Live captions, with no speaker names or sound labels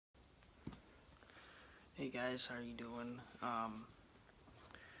Hey guys, how are you doing?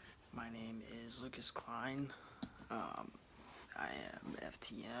 My name is Lucas Klein. I am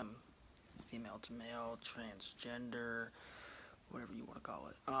FTM, female to male, transgender, whatever you want to call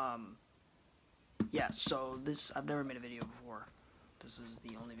it. Yeah, so I've never made a video before. This is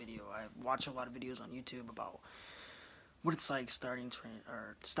the only video. I watch a lot of videos on YouTube about what it's like starting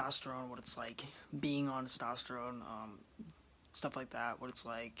or testosterone, what it's like being on testosterone, stuff like that, what it's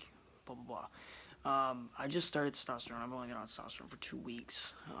like, blah blah blah. I just started testosterone. I've only been on testosterone for 2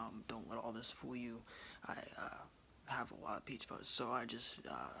 weeks. Don't let all this fool you. I have a lot of peach fuzz, so I just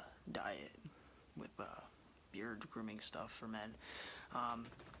diet with beard grooming stuff for men,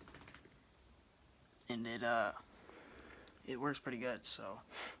 and it works pretty good. So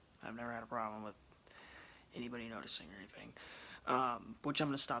I've never had a problem with anybody noticing or anything. Which I'm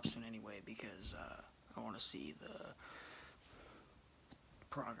gonna stop soon anyway because I want to see the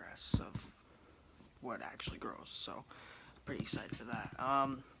progress of what actually grows. So pretty excited for that.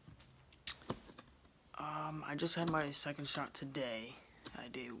 I just had my second shot today. I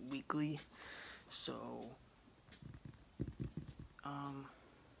do it weekly, so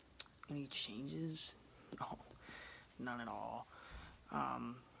any changes? No, none at all. I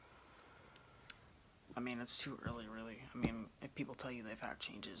mean, it's too early, really. I mean, if people tell you they've had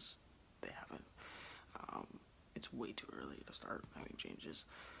changes, they haven't. It's way too early to start having changes.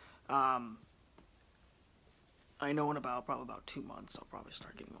 I know in probably about 2 months, I'll probably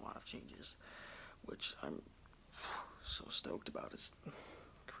start getting a lot of changes, which I'm so stoked about. It's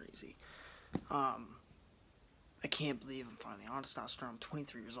crazy. I can't believe I'm finally on testosterone. I'm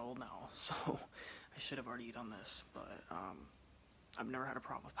 23 years old now, so I should have already done this, but I've never had a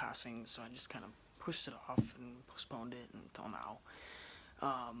problem with passing, so I just kind of pushed it off and postponed it until now.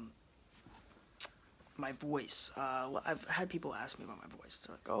 My voice. I've had people ask me about my voice.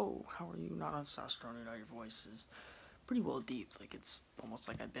 They're like, "Oh, how are you not on testosterone? You know, your voice is pretty well deep. Like it's almost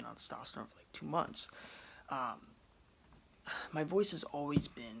like I've been on testosterone for like 2 months." My voice has always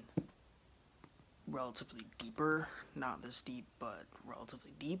been relatively deeper, not this deep, but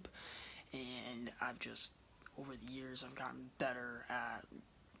relatively deep. And I've just over the years I've gotten better at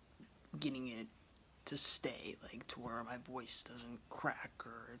getting it to stay, like to where my voice doesn't crack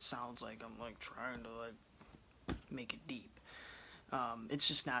or it sounds like I'm like trying to like make it deep. It's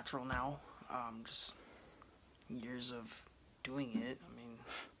just natural now. Just years of doing it. I mean,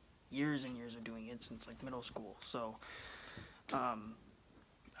 years and years of doing it since like middle school. So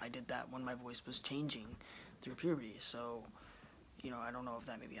I did that when my voice was changing through puberty. So I don't know if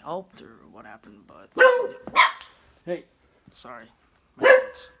that maybe helped or what happened, but hey, sorry, my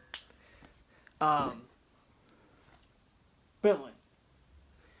dogs. Bentley,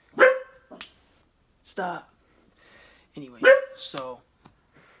 stop. Anyway, so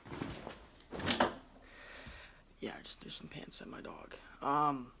yeah, I just threw some pants at my dog.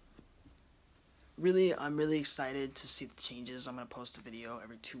 I'm really excited to see the changes. I'm gonna post a video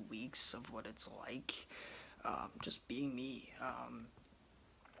every 2 weeks of what it's like, just being me.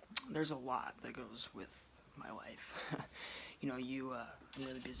 There's a lot that goes with my life. I'm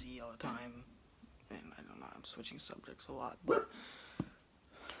really busy all the time, and I don't know, I'm switching subjects a lot, but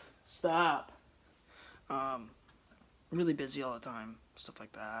stop. I'm really busy all the time, stuff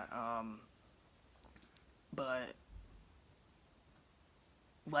like that. But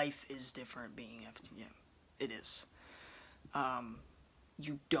life is different being FTM. It is.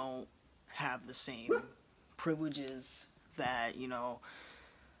 You don't have the same privileges that,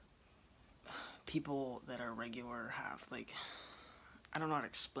 people that are regular have. Like, I don't know how to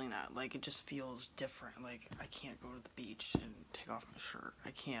explain that. Like, it just feels different. Like, I can't go to the beach and take off my shirt.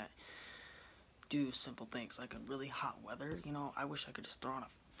 I can't do simple things like in really hot weather. I wish I could just throw on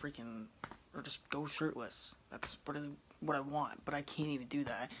a freaking, or just go shirtless. That's what I want, but I can't even do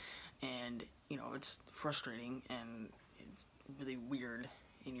that. And, it's frustrating and it's really weird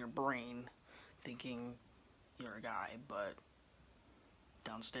in your brain thinking you're a guy, but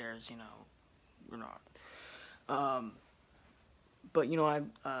downstairs, you're not. But,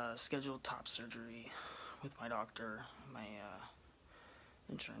 I scheduled top surgery with my doctor. My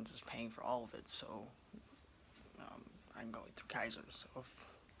insurance is paying for all of it, so I'm going through Kaiser. So if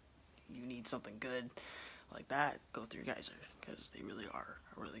you need something good like that, go through Kaiser, because they really are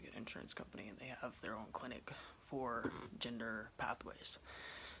a really good insurance company, and they have their own clinic for gender pathways.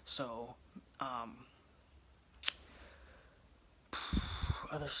 So,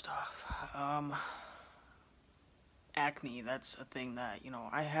 other stuff. Acne, that's a thing that,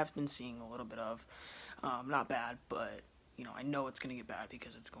 I have been seeing a little bit of. Not bad, but, I know it's going to get bad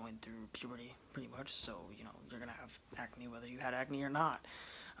because it's going through puberty pretty much. So, you're going to have acne whether you had acne or not.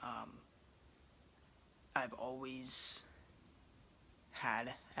 I've always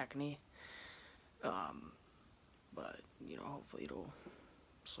had acne, but you know, hopefully it'll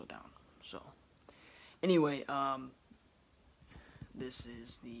slow down. So anyway, this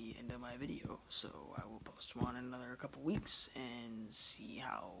is the end of my video, so I will post one in another couple weeks and see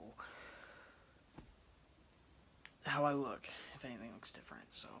how I look, if anything looks different.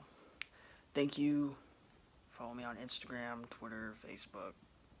 So thank you. Follow me on Instagram, Twitter, Facebook,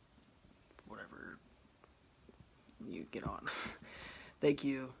 whatever you get on. Thank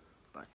you.